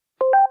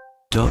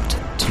Dot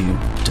to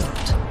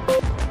dot.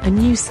 A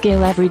new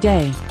skill every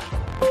day.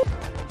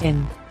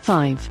 In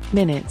 5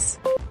 minutes.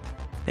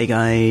 Hey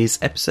guys,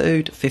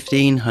 episode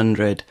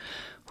 1500.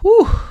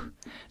 Whew!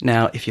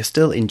 Now, if you're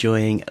still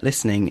enjoying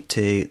listening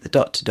to the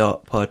Dot to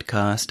Dot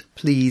podcast,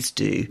 please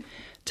do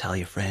tell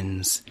your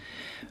friends.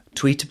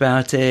 Tweet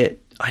about it.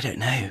 I don't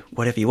know,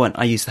 whatever you want.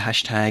 I use the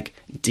hashtag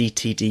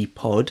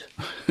DTD1500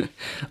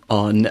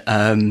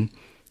 on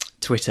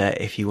Twitter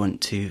if you want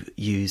to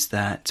use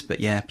that. But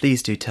yeah,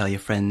 please do tell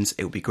your friends.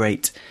 It would be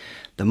great.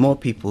 The more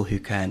people who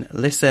can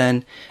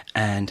listen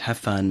and have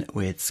fun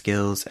with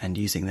skills and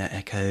using their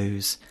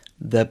echoes,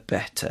 the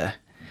better.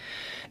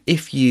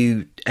 If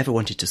you ever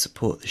wanted to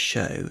support the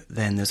show,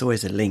 then there's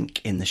always a link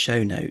in the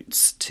show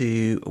notes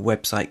to a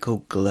website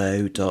called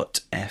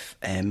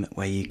glow.fm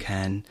where you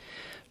can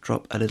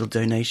drop a little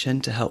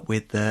donation to help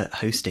with the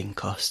hosting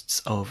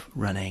costs of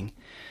running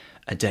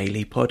a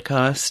daily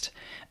podcast.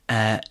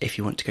 If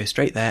you want to go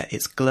straight there,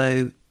 it's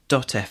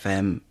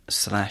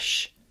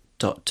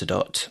glow.fm/dot to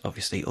dot,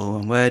 obviously all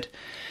one word.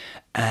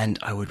 And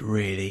I would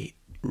really,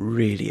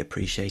 really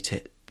appreciate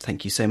it.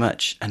 Thank you so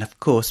much. And of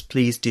course,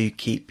 please do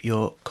keep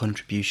your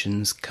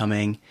contributions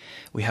coming.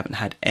 We haven't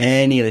had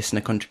any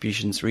listener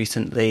contributions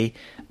recently,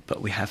 but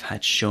we have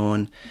had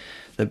Sean,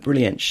 the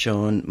brilliant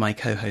Sean, my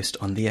co-host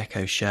on The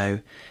Echo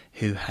Show,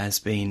 who has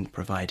been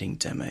providing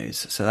demos.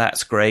 So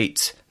that's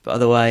great. But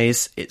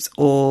otherwise, it's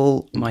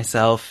all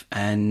myself,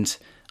 and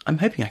I'm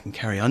hoping I can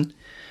carry on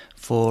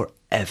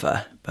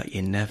forever, but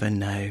you never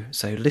know.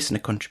 So listener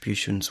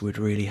contributions would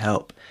really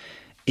help.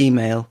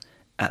 Email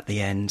at the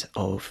end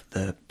of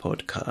the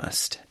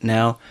podcast.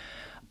 Now,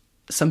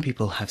 some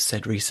people have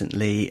said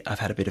recently, I've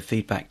had a bit of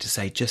feedback to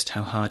say just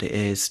how hard it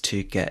is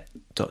to get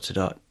dot to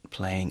dot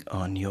playing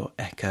on your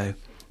Echo.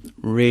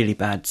 Really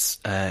bad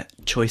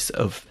choice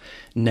of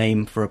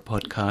name for a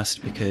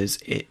podcast because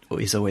it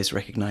is always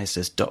recognised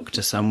as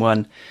Dr.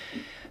 Someone.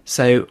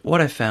 So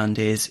what I've found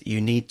is you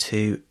need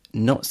to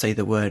not say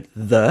the word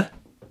the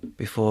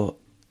before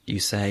you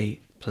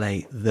say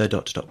play the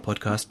dot to dot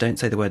podcast. Don't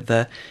say the word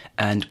the,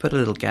 and put a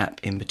little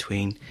gap in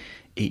between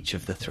each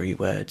of the three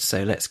words.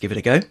 So let's give it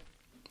a go.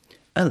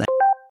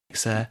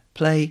 Alexa,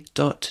 play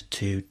dot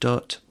to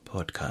dot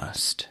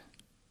podcast.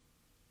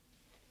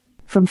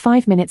 From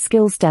 5 Minute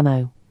Skills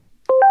Demo.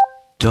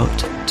 Dot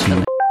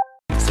to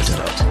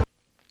dot.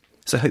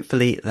 So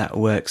hopefully that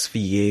works for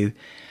you.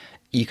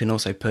 You can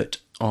also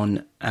put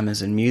on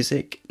Amazon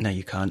Music. No,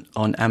 you can't.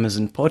 On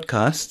Amazon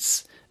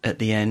Podcasts at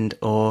the end,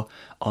 or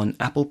on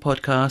Apple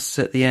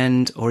Podcasts at the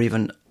end, or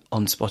even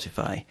on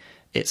Spotify.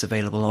 It's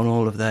available on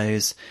all of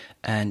those,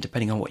 and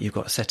depending on what you've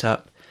got set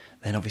up,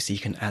 then obviously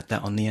you can add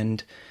that on the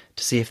end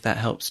to see if that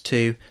helps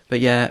too. But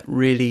yeah,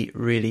 really,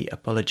 really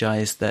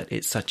apologise that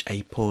it's such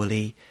a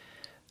poorly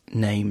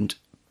named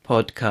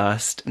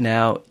podcast.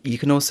 Now, you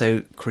can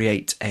also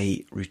create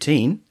a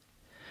routine.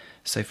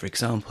 So, for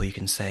example, you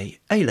can say,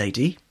 "Hey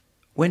lady,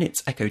 when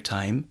it's echo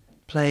time,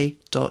 play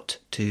dot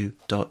to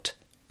dot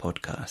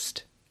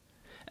podcast."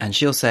 And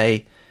she'll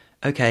say,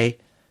 "Okay,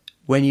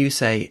 when you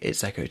say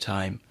it's echo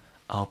time,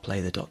 I'll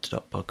play the dot to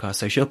dot podcast."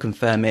 So she'll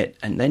confirm it,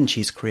 and then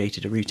she's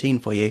created a routine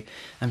for you.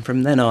 And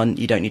from then on,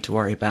 you don't need to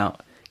worry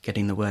about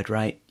getting the word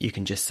right. You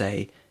can just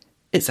say,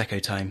 "It's echo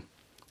time,"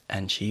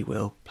 and she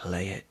will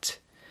play it.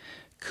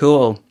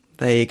 Cool.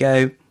 There you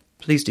go.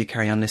 Please do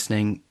carry on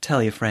listening.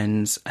 Tell your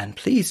friends, and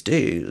please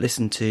do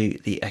listen to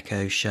The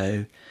Echo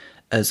Show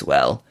as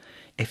well.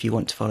 If you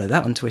want to follow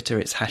that on Twitter,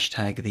 it's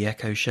hashtag The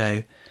Echo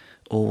Show,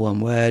 all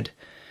one word.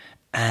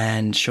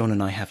 And Sean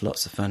and I have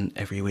lots of fun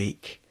every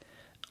week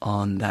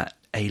on that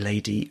A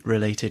Lady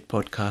related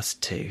podcast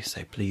too.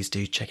 So please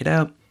do check it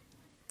out.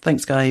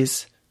 Thanks,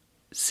 guys.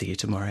 See you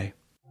tomorrow.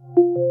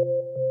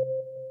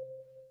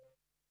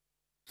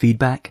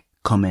 Feedback,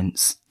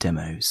 comments,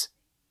 demos.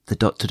 The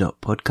dot to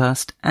dot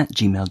podcast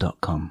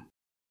 @gmail.com.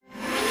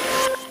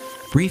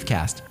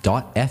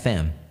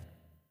 Briefcast.fm